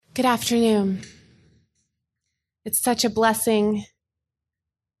Good afternoon. It's such a blessing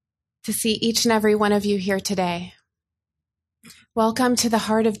to see each and every one of you here today. Welcome to the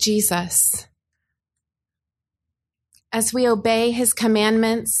heart of Jesus. As we obey his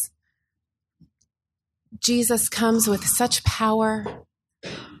commandments, Jesus comes with such power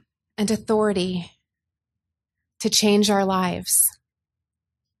and authority to change our lives.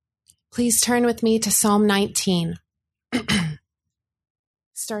 Please turn with me to Psalm 19.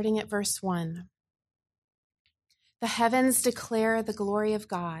 Starting at verse 1. The heavens declare the glory of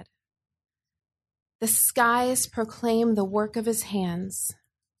God. The skies proclaim the work of his hands.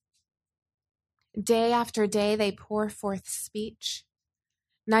 Day after day they pour forth speech.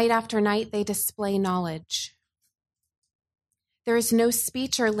 Night after night they display knowledge. There is no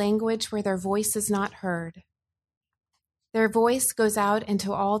speech or language where their voice is not heard. Their voice goes out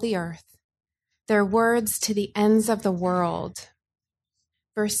into all the earth, their words to the ends of the world.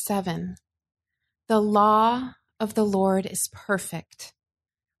 Verse 7, the law of the Lord is perfect,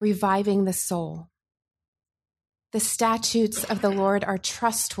 reviving the soul. The statutes of the Lord are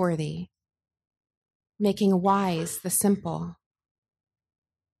trustworthy, making wise the simple.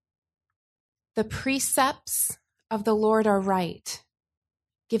 The precepts of the Lord are right,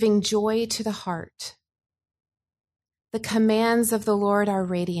 giving joy to the heart. The commands of the Lord are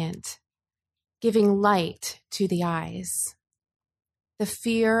radiant, giving light to the eyes. The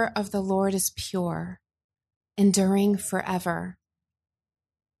fear of the Lord is pure, enduring forever.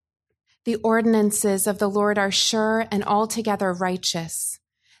 The ordinances of the Lord are sure and altogether righteous.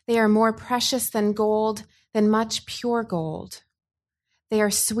 They are more precious than gold, than much pure gold. They are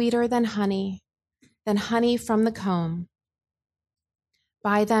sweeter than honey from the comb.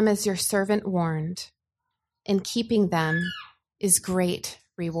 By them is your servant warned. In keeping them is great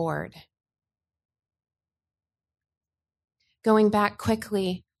reward. Going back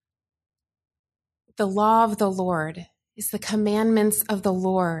quickly, the law of the Lord is the commandments of the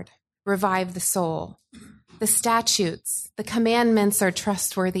Lord revive the soul. The statutes, the commandments are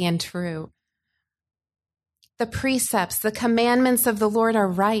trustworthy and true. The precepts, the commandments of the Lord are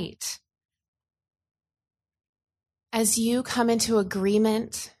right. As you come into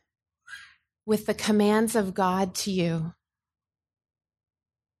agreement with the commands of God to you,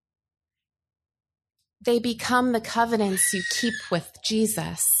 they become the covenants you keep with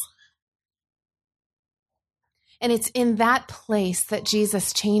Jesus. And it's in that place that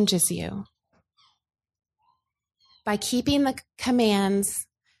Jesus changes you. By keeping the commands,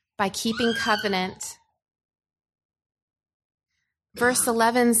 by keeping covenant. Verse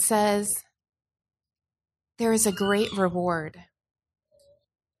 11 says, there is a great reward.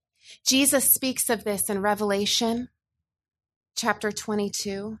 Jesus speaks of this in Revelation chapter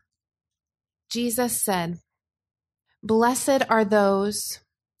 22. Jesus said, blessed are those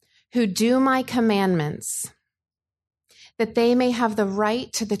who do my commandments, that they may have the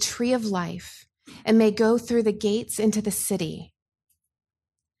right to the tree of life and may go through the gates into the city.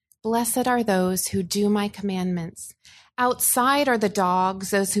 Blessed are those who do my commandments. Outside are the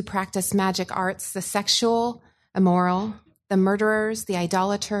dogs, those who practice magic arts, the sexual, immoral, the murderers, the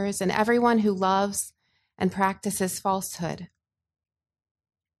idolaters, and everyone who loves and practices falsehood.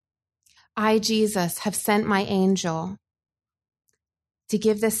 I, Jesus, have sent my angel to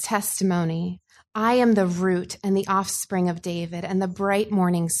give this testimony. I am the root and the offspring of David and the bright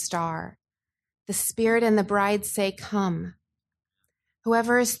morning star. The Spirit and the bride say, come.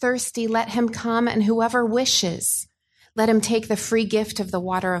 Whoever is thirsty, let him come, and whoever wishes, let him take the free gift of the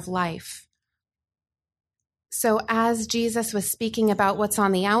water of life. So as Jesus was speaking about what's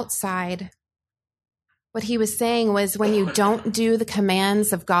on the outside, what he was saying was when you don't do the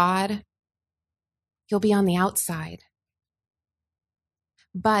commands of God, you'll be on the outside.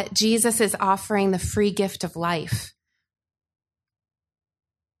 But Jesus is offering the free gift of life.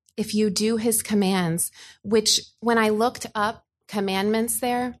 If you do his commands, which when I looked up commandments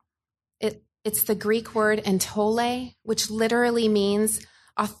there, it's the Greek word entole, which literally means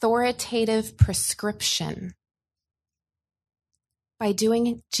authoritative prescription. By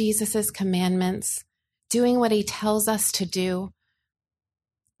doing Jesus's commandments, doing what he tells us to do,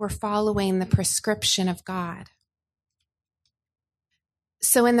 we're following the prescription of God.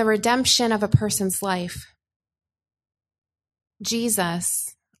 So in the redemption of a person's life,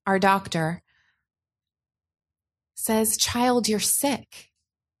 Jesus, our doctor, says, child, you're sick.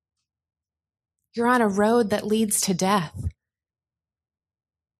 You're on a road that leads to death.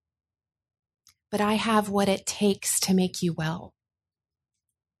 But I have what it takes to make you well.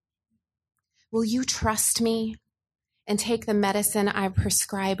 Will you trust me and take the medicine I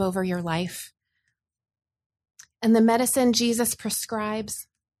prescribe over your life? And the medicine Jesus prescribes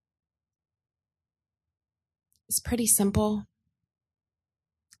is pretty simple.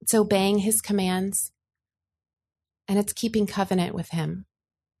 It's obeying his commands, and it's keeping covenant with him.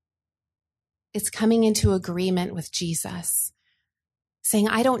 It's coming into agreement with Jesus, saying,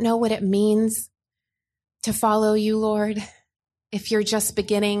 I don't know what it means to follow you, Lord. If you're just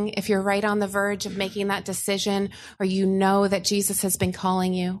beginning, if you're right on the verge of making that decision, or you know that Jesus has been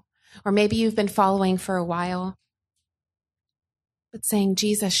calling you, or maybe you've been following for a while, but saying,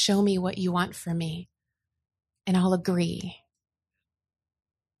 Jesus, show me what you want for me, and I'll agree.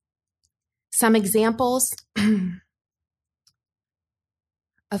 Some examples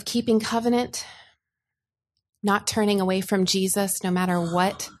of keeping covenant, not turning away from Jesus no matter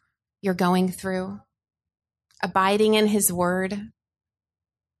what you're going through, abiding in his word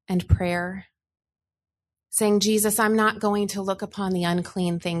and prayer, saying, Jesus, I'm not going to look upon the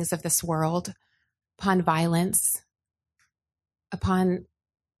unclean things of this world, upon violence, upon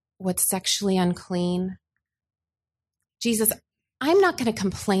what's sexually unclean. Jesus, I'm not going to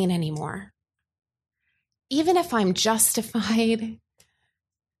complain anymore. Even if I'm justified,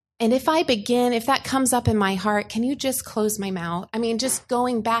 and if that comes up in my heart, can you just close my mouth? I mean, just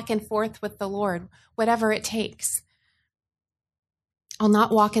going back and forth with the Lord, whatever it takes. I'll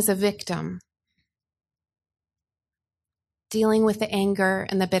not walk as a victim, dealing with the anger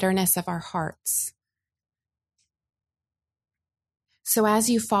and the bitterness of our hearts. So as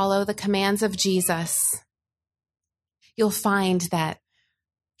you follow the commands of Jesus, you'll find that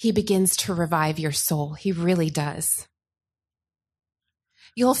he begins to revive your soul. He really does.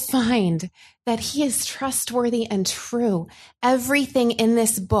 You'll find that he is trustworthy and true. Everything in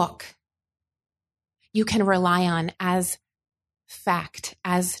this book you can rely on as fact,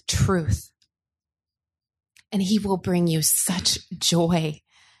 as truth. And he will bring you such joy.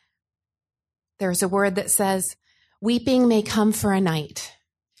 There's a word that says, weeping may come for a night,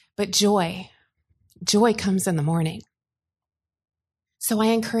 but joy comes in the morning. So I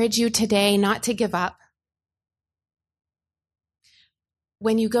encourage you today not to give up.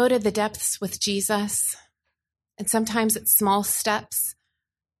 When you go to the depths with Jesus, and sometimes it's small steps,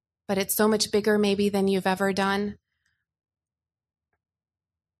 but it's so much bigger maybe than you've ever done,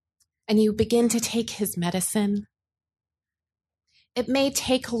 and you begin to take his medicine, it may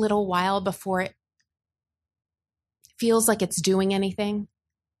take a little while before it feels like it's doing anything.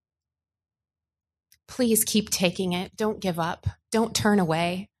 Please keep taking it. Don't give up. Don't turn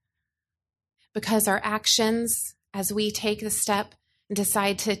away. Because our actions, as we take the step and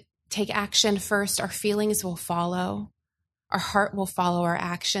decide to take action first, our feelings will follow. Our heart will follow our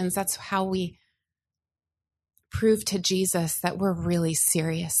actions. That's how we prove to Jesus that we're really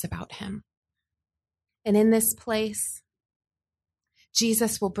serious about him. And in this place,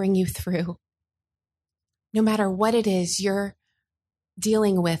 Jesus will bring you through. No matter what it is you're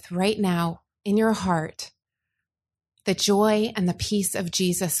dealing with right now in your heart, the joy and the peace of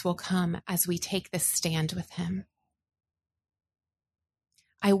Jesus will come as we take this stand with him.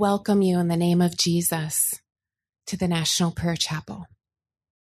 I welcome you in the name of Jesus to the National Prayer Chapel.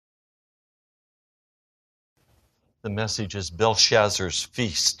 The message is Belshazzar's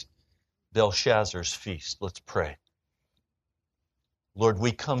feast. Belshazzar's feast. Let's pray. Lord,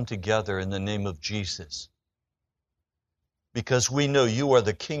 we come together in the name of Jesus because we know you are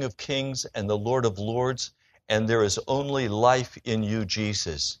the King of Kings and the Lord of Lords, and there is only life in you,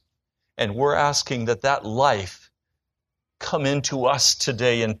 Jesus. And we're asking that that life come into us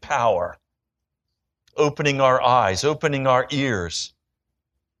today in power, opening our eyes, opening our ears,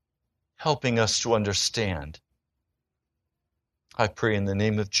 helping us to understand. I pray in the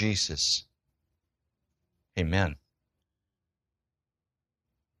name of Jesus. Amen.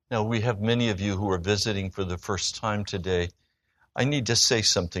 Now, we have many of you who are visiting for the first time today. I need to say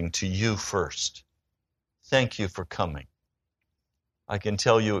something to you first. Thank you for coming. I can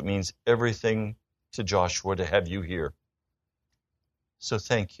tell you it means everything to Joshua to have you here. So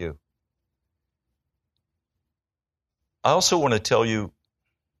thank you. I also want to tell you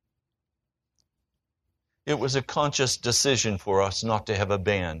it was a conscious decision for us not to have a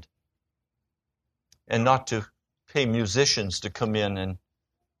band and not to pay musicians to come in and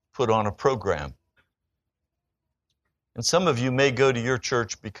put on a program. And some of you may go to your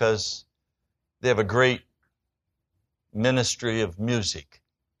church because they have a great ministry of music.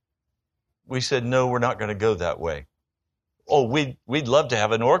 We said, no, we're not going to go that way. Oh, we'd love to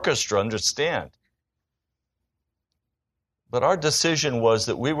have an orchestra, understand. But our decision was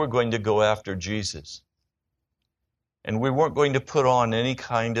that we were going to go after Jesus. And we weren't going to put on any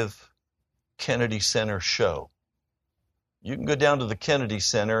kind of Kennedy Center show. You can go down to the Kennedy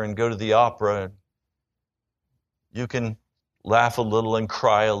Center and go to the opera. You can laugh a little and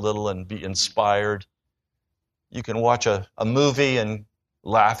cry a little and be inspired. You can watch a movie and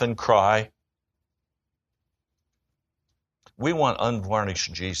laugh and cry. We want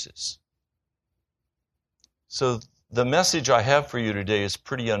unvarnished Jesus. So the message I have for you today is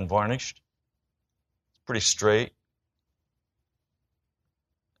pretty unvarnished. It's pretty straight.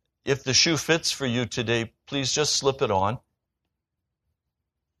 If the shoe fits for you today, please just slip it on.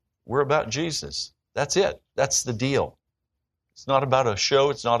 We're about Jesus. That's it. That's the deal. It's not about a show.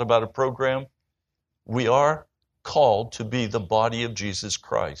 It's not about a program. We are called to be the body of Jesus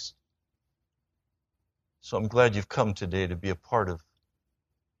Christ. So I'm glad you've come today to be a part of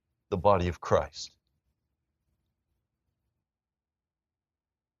the body of Christ.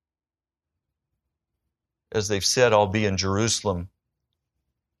 As they've said, I'll be in Jerusalem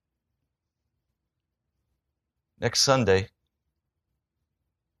next Sunday.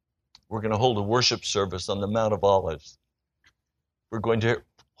 We're going to hold a worship service on the Mount of Olives. We're going to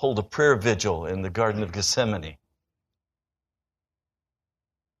hold a prayer vigil in the Garden of Gethsemane.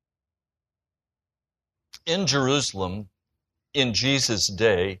 In Jerusalem, in Jesus'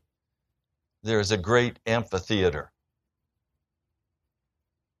 day, there is a great amphitheater.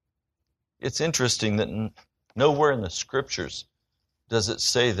 It's interesting that nowhere in the scriptures does it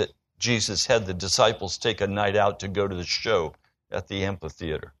say that Jesus had the disciples take a night out to go to the show at the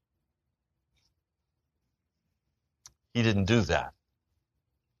amphitheater. He didn't do that.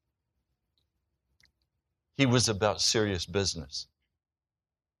 He was about serious business.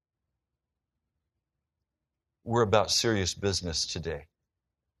 We're about serious business today.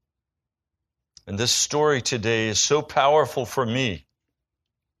 And this story today is so powerful for me.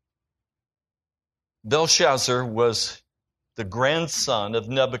 Belshazzar was the grandson of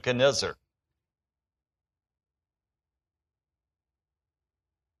Nebuchadnezzar.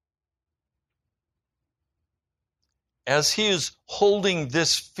 As he is holding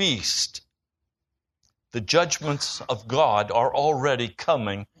this feast, the judgments of God are already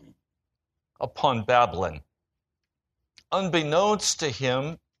coming upon Babylon. Unbeknownst to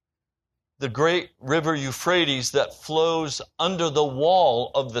him, the great river Euphrates that flows under the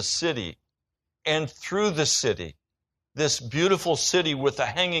wall of the city and through the city, this beautiful city with the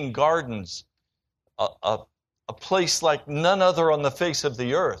hanging gardens, a place like none other on the face of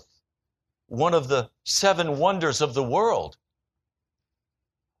the earth, one of the 7 wonders of the world.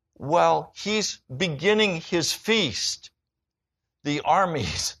 While he's beginning his feast, the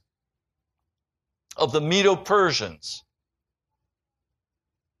armies of the Medo-Persians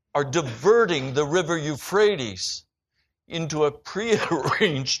are diverting the river Euphrates into a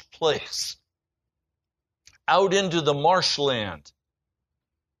prearranged place out into the marshland,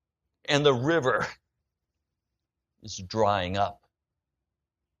 and the river is drying up.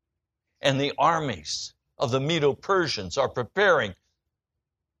 And the armies of the Medo-Persians are preparing,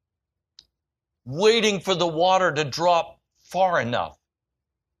 waiting for the water to drop far enough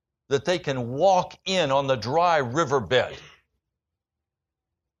that they can walk in on the dry riverbed.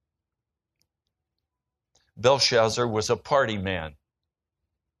 Belshazzar was a party man.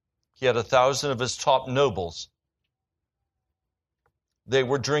 He had 1,000 of his top nobles. They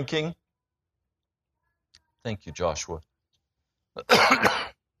were drinking. Thank you, Joshua.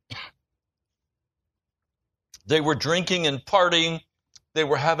 They were drinking and partying. They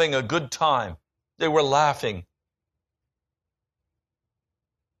were having a good time. They were laughing.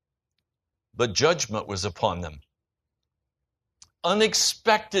 But judgment was upon them.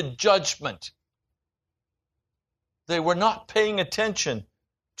 Unexpected judgment. They were not paying attention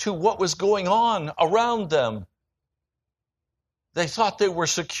to what was going on around them. They thought they were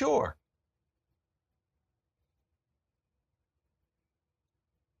secure.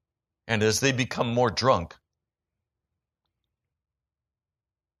 And as they become more drunk,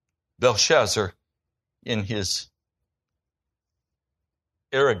 Belshazzar, in his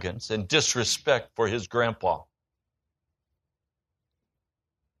arrogance and disrespect for his grandpa,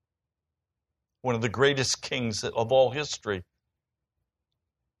 one of the greatest kings of all history,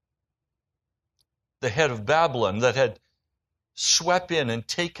 the head of Babylon that had swept in and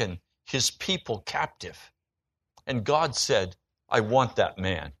taken his people captive. And God said, I want that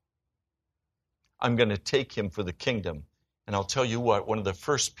man. I'm going to take him for the kingdom. And I'll tell you what, one of the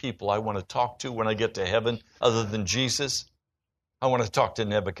first people I want to talk to when I get to heaven, other than Jesus, I want to talk to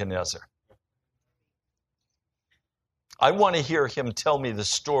Nebuchadnezzar. I want to hear him tell me the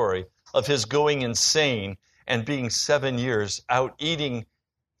story of his going insane and being 7 years out eating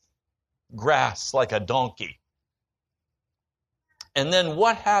grass like a donkey. And then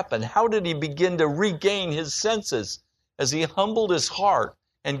what happened? How did he begin to regain his senses as he humbled his heart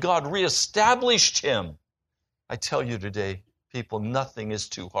and God reestablished him? I tell you today, people, nothing is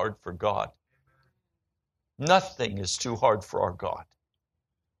too hard for God. Nothing is too hard for our God.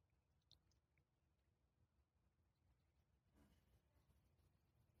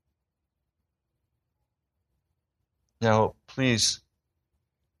 Now, please,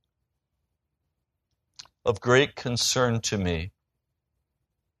 of great concern to me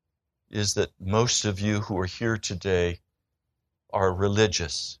is that most of you who are here today are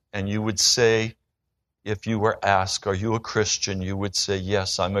religious. And you would say, if you were asked, are you a Christian? You would say,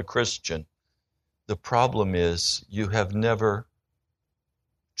 yes, I'm a Christian. The problem is you have never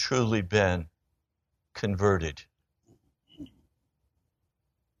truly been converted.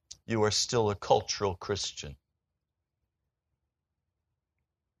 You are still a cultural Christian.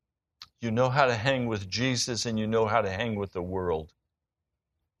 You know how to hang with Jesus and you know how to hang with the world.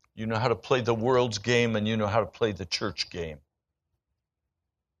 You know how to play the world's game and you know how to play the church game.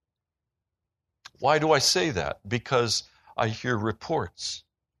 Why do I say that? Because I hear reports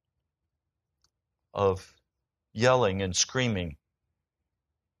of yelling and screaming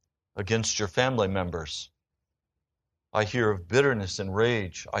against your family members. I hear of bitterness and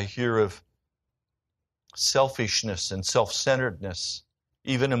rage. I hear of selfishness and self-centeredness,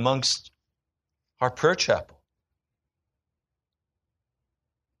 even amongst our prayer chapel.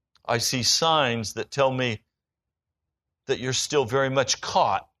 I see signs that tell me that you're still very much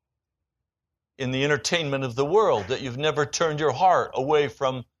caught in the entertainment of the world, that you've never turned your heart away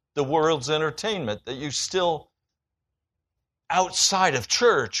from the world's entertainment, that you still, outside of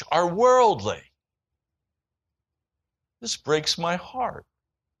church, are worldly. This breaks my heart.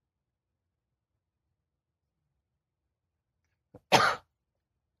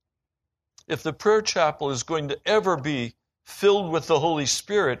 If the prayer chapel is going to ever be filled with the Holy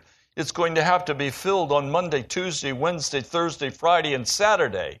Spirit, it's going to have to be filled on Monday, Tuesday, Wednesday, Thursday, Friday, and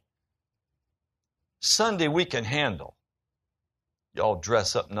Saturday. Sunday we can handle. Y'all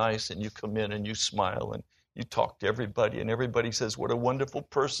dress up nice and you come in and you smile and you talk to everybody and everybody says, what a wonderful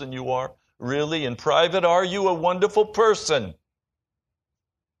person you are. Really? In private, are you a wonderful person?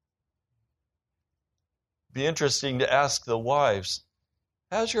 Be interesting to ask the wives,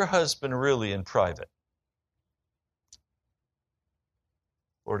 how's your husband really in private?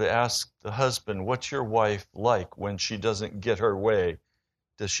 Or to ask the husband, what's your wife like when she doesn't get her way?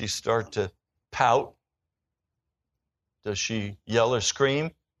 Does she start to pout? Does she yell or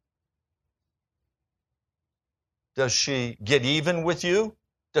scream? Does she get even with you?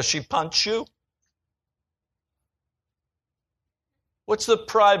 Does she punch you? What's the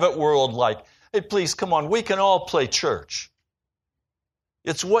private world like? Hey, please, come on, we can all play church.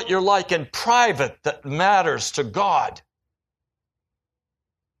 It's what you're like in private that matters to God.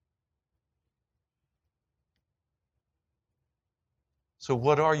 So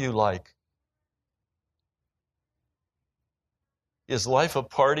what are you like? Is life a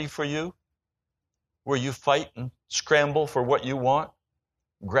party for you? Where you fight and scramble for what you want?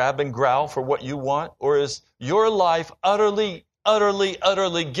 Grab and growl for what you want? Or is your life utterly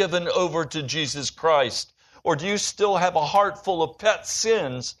given over to Jesus Christ? Or do you still have a heart full of pet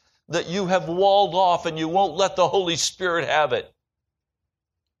sins that you have walled off and you won't let the Holy Spirit have it?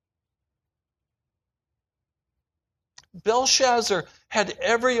 Belshazzar had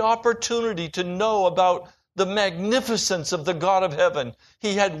every opportunity to know about the magnificence of the God of heaven.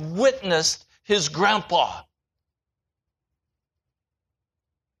 He had witnessed his grandpa.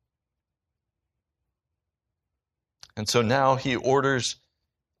 And so now he orders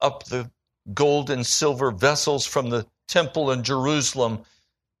up the gold and silver vessels from the temple in Jerusalem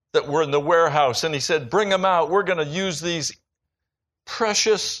that were in the warehouse. And he said, bring them out. We're going to use these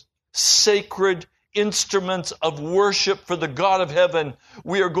precious, sacred instruments of worship for the God of heaven.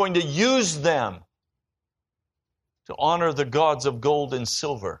 We are going to use them to honor the gods of gold and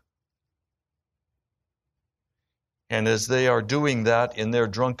silver. And as they are doing that in their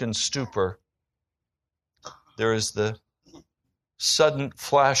drunken stupor, there is the sudden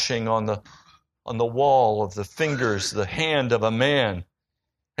flashing on the wall of the fingers, the hand of a man.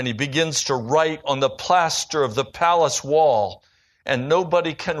 And he begins to write on the plaster of the palace wall, and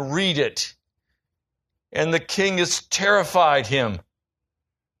nobody can read it. And the king is terrified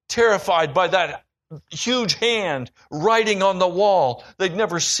by that huge hand writing on the wall. They'd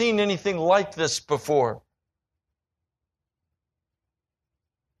never seen anything like this before.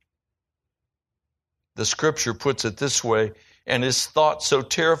 The scripture puts it this way, and his thought so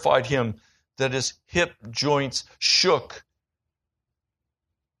terrified him that his hip joints shook.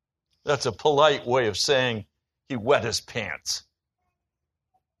 That's a polite way of saying he wet his pants.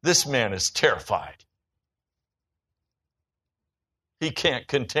 This man is terrified. He can't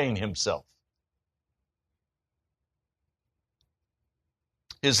contain himself.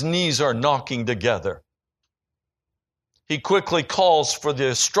 His knees are knocking together. He quickly calls for the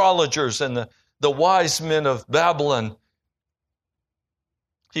astrologers and the wise men of Babylon.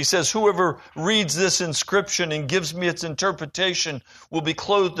 He says, whoever reads this inscription and gives me its interpretation will be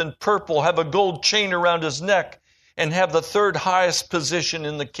clothed in purple, have a gold chain around his neck, and have the third highest position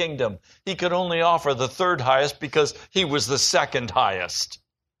in the kingdom. He could only offer the third highest because he was the second highest.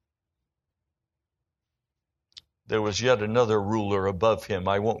 There was yet another ruler above him.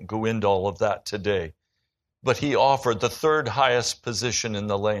 I won't go into all of that today. But he offered the third highest position in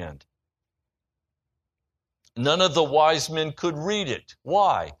the land. None of the wise men could read it.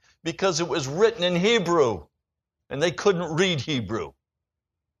 Why? Because it was written in Hebrew, and they couldn't read Hebrew.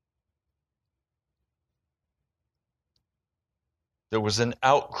 There was an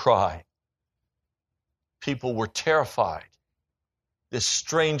outcry. People were terrified. This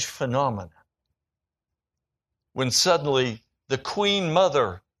strange phenomenon. When suddenly the queen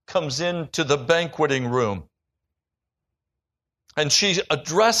mother comes into the banqueting room, and she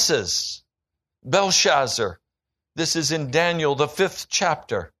addresses Belshazzar. This is in Daniel, the 5th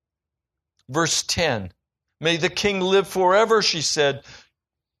chapter, verse 10. May the king live forever, she said.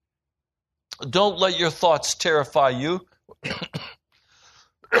 Don't let your thoughts terrify you,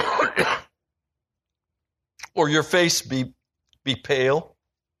 or your face be pale.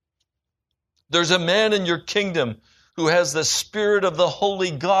 There's a man in your kingdom who has the spirit of the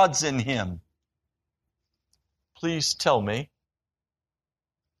holy gods in him. Please tell me,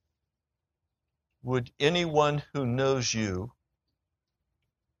 would anyone who knows you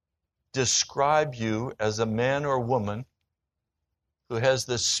describe you as a man or woman who has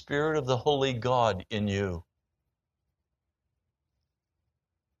the spirit of the holy God in you?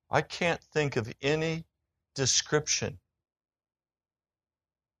 I can't think of any description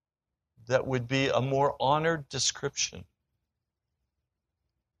that would be a more honored description.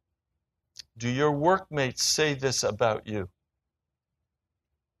 Do your workmates say this about you?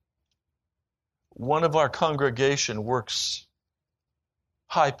 One of our congregation works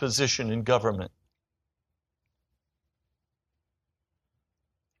high position in government.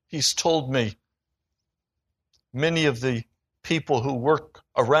 He's told me many of the people who work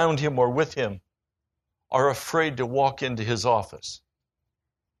around him or with him are afraid to walk into his office.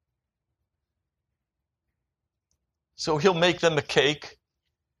 So he'll make them a cake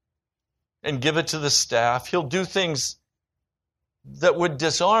and give it to the staff. He'll do things that would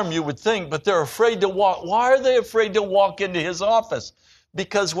disarm, you would think, but they're afraid to walk. Why are they afraid to walk into his office?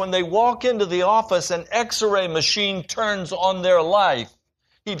 Because when they walk into the office, an X-ray machine turns on their life.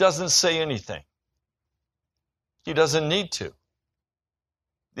 He doesn't say anything. He doesn't need to.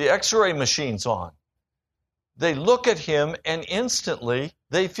 The X-ray machine's on. They look at him and instantly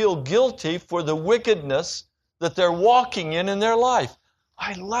they feel guilty for the wickedness that they're walking in their life.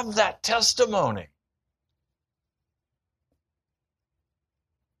 I love that testimony.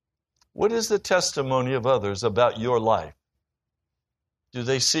 What is the testimony of others about your life? Do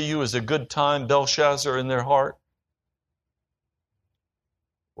they see you as a good time, Belshazzar, in their heart?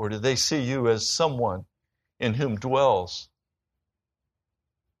 Or do they see you as someone in whom dwells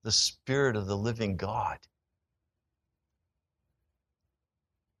the Spirit of the living God?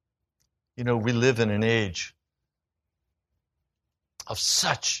 You know, we live in an age of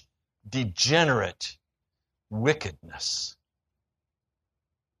such degenerate wickedness.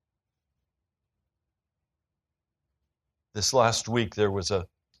 This last week there was a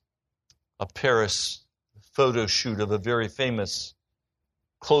Paris photo shoot of a very famous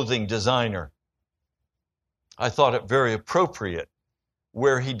clothing designer. I thought it very appropriate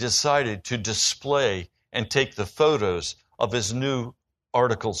where he decided to display and take the photos of his new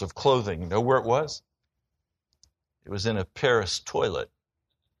articles of clothing. You know where it was? It was in a Paris toilet.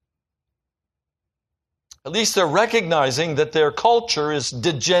 At least they're recognizing that their culture is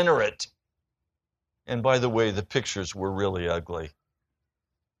degenerate. And by the way, the pictures were really ugly.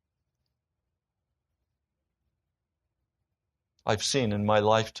 I've seen in my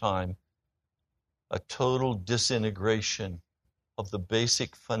lifetime a total disintegration of the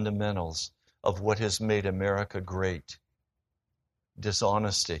basic fundamentals of what has made America great.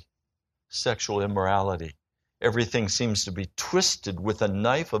 Dishonesty, sexual immorality. Everything seems to be twisted with a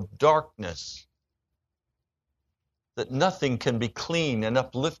knife of darkness. That nothing can be clean and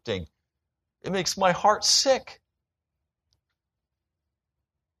uplifting. It makes my heart sick.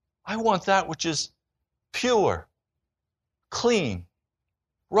 I want that which is pure, clean,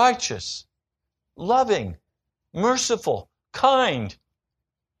 righteous, loving, merciful, kind.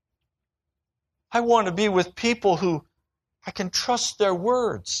 I want to be with people who I can trust their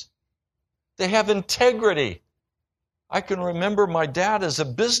words. They have integrity. I can remember my dad as a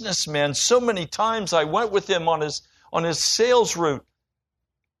businessman. So many times I went with him on on his sales route.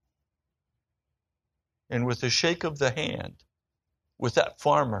 And with a shake of the hand, with that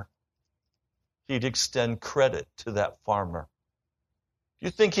farmer, he'd extend credit to that farmer. You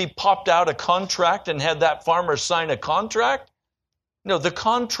think he popped out a contract and had that farmer sign a contract? No, the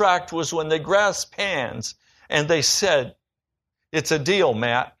contract was when they grasped hands and they said, "It's a deal,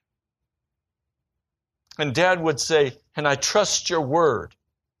 Matt." And Dad would say, "And I trust your word."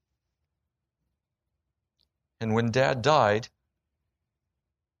 And when Dad died,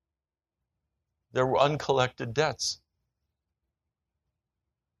 there were uncollected debts.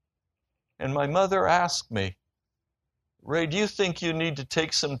 And my mother asked me, "Ray, do you think you need to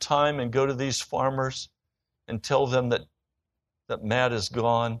take some time and go to these farmers and tell them that Matt is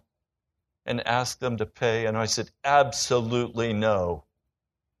gone and ask them to pay?" And I said, "Absolutely no."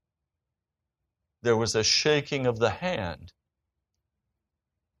 There was a shaking of the hand.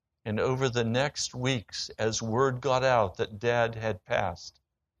 And over the next weeks, as word got out that Dad had passed,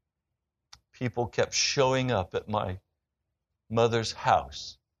 people kept showing up at my mother's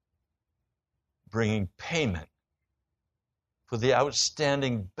house, bringing payment for the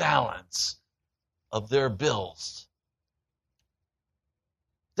outstanding balance of their bills.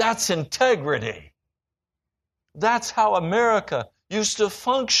 That's integrity. That's how America used to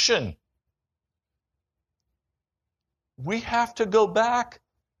function. We have to go back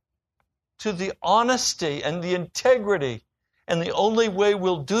to the honesty and the integrity. And the only way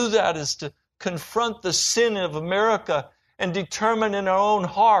we'll do that is to confront the sin of America and determine in our own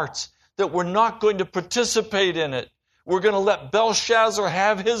hearts that we're not going to participate in it. We're going to let Belshazzar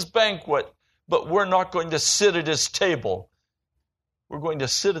have his banquet, but we're not going to sit at his table. We're going to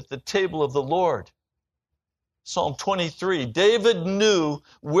sit at the table of the Lord. Psalm 23, David knew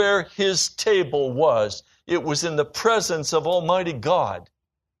where his table was. It was in the presence of Almighty God.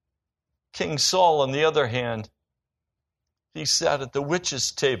 King Saul, on the other hand, he sat at the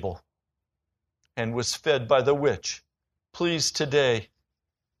witch's table and was fed by the witch. Please, today,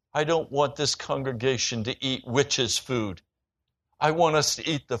 I don't want this congregation to eat witches' food. I want us to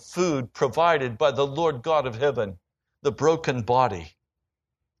eat the food provided by the Lord God of heaven, the broken body,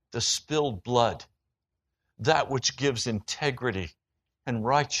 the spilled blood, that which gives integrity and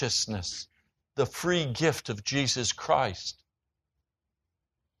righteousness, the free gift of Jesus Christ.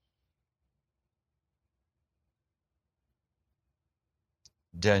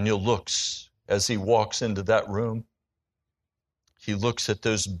 Daniel looks as he walks into that room. He looks at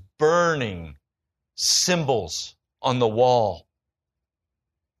those burning symbols on the wall.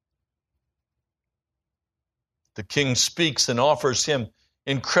 The king speaks and offers him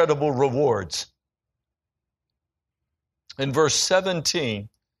incredible rewards. In verse 17,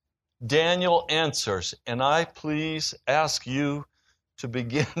 Daniel answers, and I please ask you to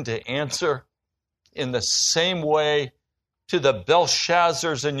begin to answer in the same way to the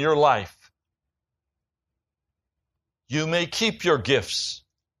Belshazzars in your life. You may keep your gifts.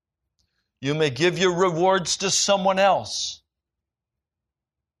 You may give your rewards to someone else.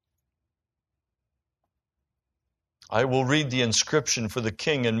 I will read the inscription for the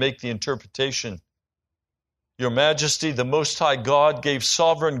king and make the interpretation. Your Majesty, the Most High God, gave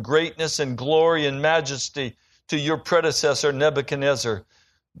sovereign greatness and glory and majesty to your predecessor Nebuchadnezzar.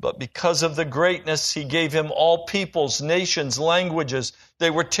 But because of the greatness, he gave him all peoples, nations, languages. They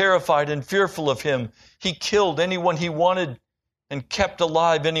were terrified and fearful of him. He killed anyone he wanted and kept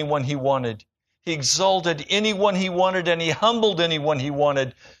alive anyone he wanted. He exalted anyone he wanted and he humbled anyone he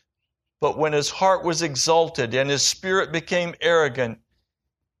wanted. But when his heart was exalted and his spirit became arrogant,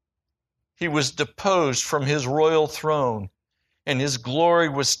 he was deposed from his royal throne, and his glory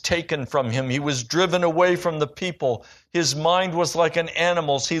was taken from him. He was driven away from the people. His mind was like an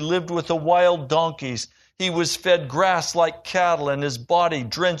animal's. He lived with the wild donkeys. He was fed grass like cattle, and his body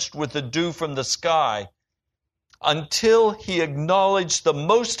drenched with the dew from the sky, until he acknowledged the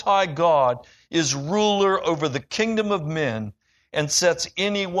Most High God is ruler over the kingdom of men and sets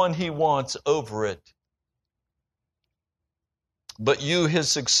anyone he wants over it. But you,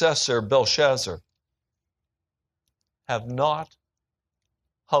 his successor, Belshazzar, have not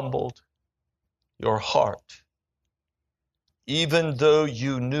humbled your heart, even though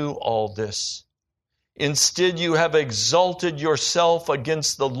you knew all this. Instead, you have exalted yourself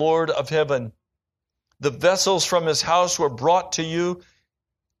against the Lord of heaven. The vessels from his house were brought to you,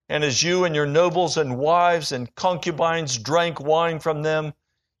 and as you and your nobles and wives and concubines drank wine from them,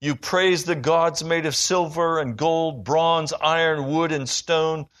 you praised the gods made of silver and gold, bronze, iron, wood, and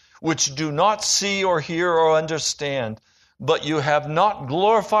stone, which do not see or hear or understand. But you have not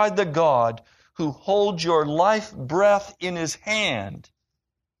glorified the God who holds your life breath in his hand,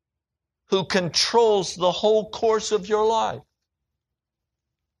 who controls the whole course of your life.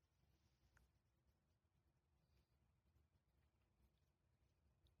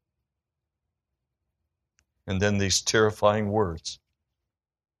 And then these terrifying words.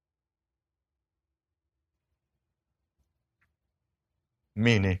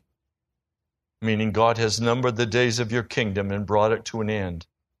 Meaning God has numbered the days of your kingdom and brought it to an end.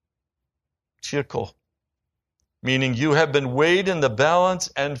 Tickle. Meaning you have been weighed in the balance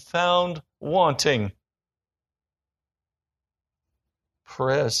and found wanting.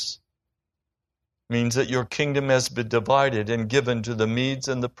 Press means that your kingdom has been divided and given to the Medes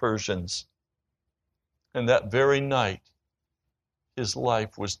and the Persians. And that very night, his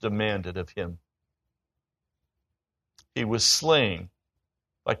life was demanded of him. He was slain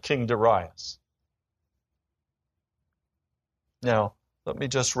by King Darius. Now, let me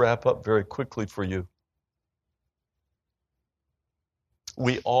just wrap up very quickly for you.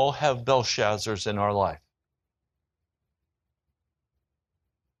 We all have Belshazzars in our life.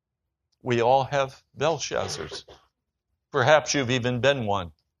 We all have Belshazzars. Perhaps you've even been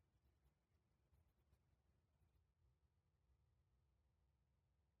one.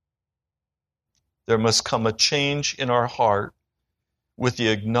 There must come a change in our heart with the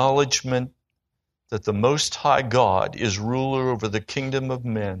acknowledgement that the Most High God is ruler over the kingdom of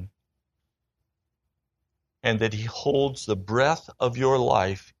men, and that He holds the breath of your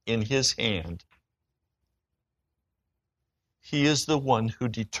life in His hand. He is the one who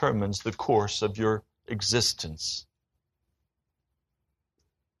determines the course of your existence.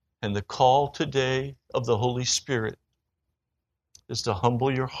 And the call today of the Holy Spirit is to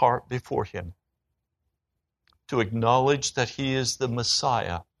humble your heart before Him, to acknowledge that He is the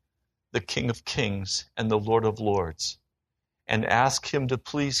Messiah, the King of Kings and the Lord of Lords, and ask Him to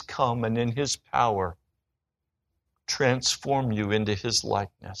please come and in His power transform you into His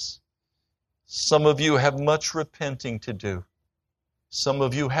likeness. Some of you have much repenting to do. Some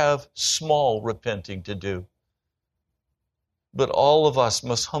of you have small repenting to do. But all of us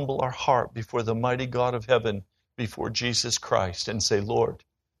must humble our heart before the mighty God of heaven, before Jesus Christ, and say, Lord,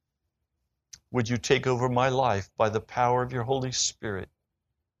 would you take over my life by the power of your Holy Spirit?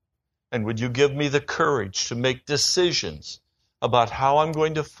 And would you give me the courage to make decisions about how I'm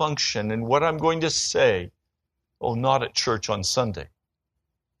going to function and what I'm going to say? Oh, not at church on Sunday.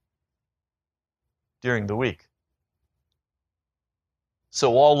 During the week.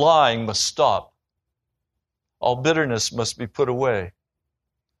 So all lying must stop. All bitterness must be put away.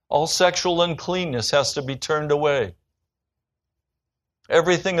 All sexual uncleanness has to be turned away.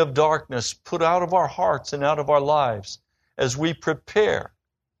 Everything of darkness put out of our hearts and out of our lives as we prepare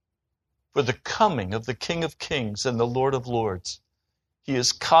for the coming of the King of Kings and the Lord of Lords. He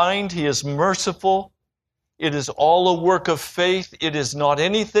is kind, He is merciful. It is all a work of faith. It is not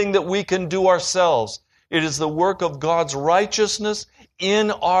anything that we can do ourselves. It is the work of God's righteousness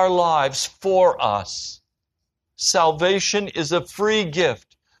in our lives for us. Salvation is a free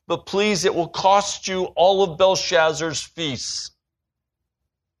gift, but please, it will cost you all of Belshazzar's feasts.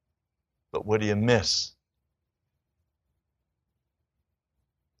 But what do you miss?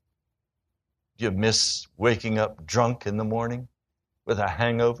 Do you miss waking up drunk in the morning with a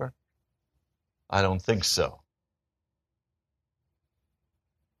hangover? I don't think so.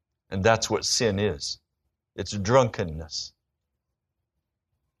 And that's what sin is. It's drunkenness.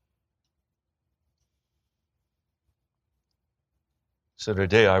 So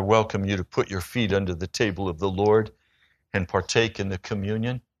today I welcome you to put your feet under the table of the Lord and partake in the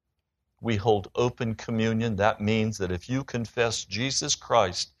communion. We hold open communion. That means that if you confess Jesus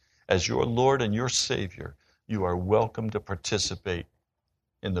Christ as your Lord and your Savior, you are welcome to participate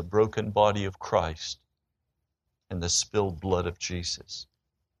in the broken body of Christ and the spilled blood of Jesus.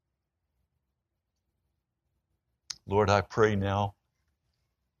 Lord, I pray now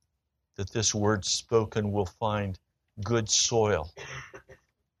that this word spoken will find good soil.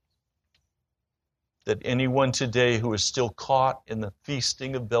 That anyone today who is still caught in the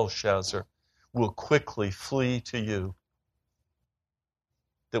feasting of Belshazzar will quickly flee to you.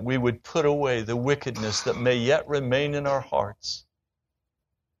 That we would put away the wickedness that may yet remain in our hearts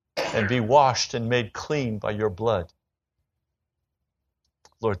and be washed and made clean by your blood.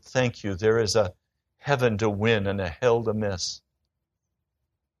 Lord, thank you. There is a heaven to win and a hell to miss.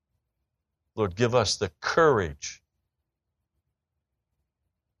 Lord, give us the courage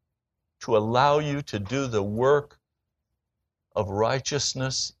to allow you to do the work of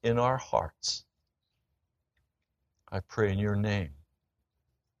righteousness in our hearts. I pray in your name.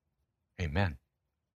 Amen.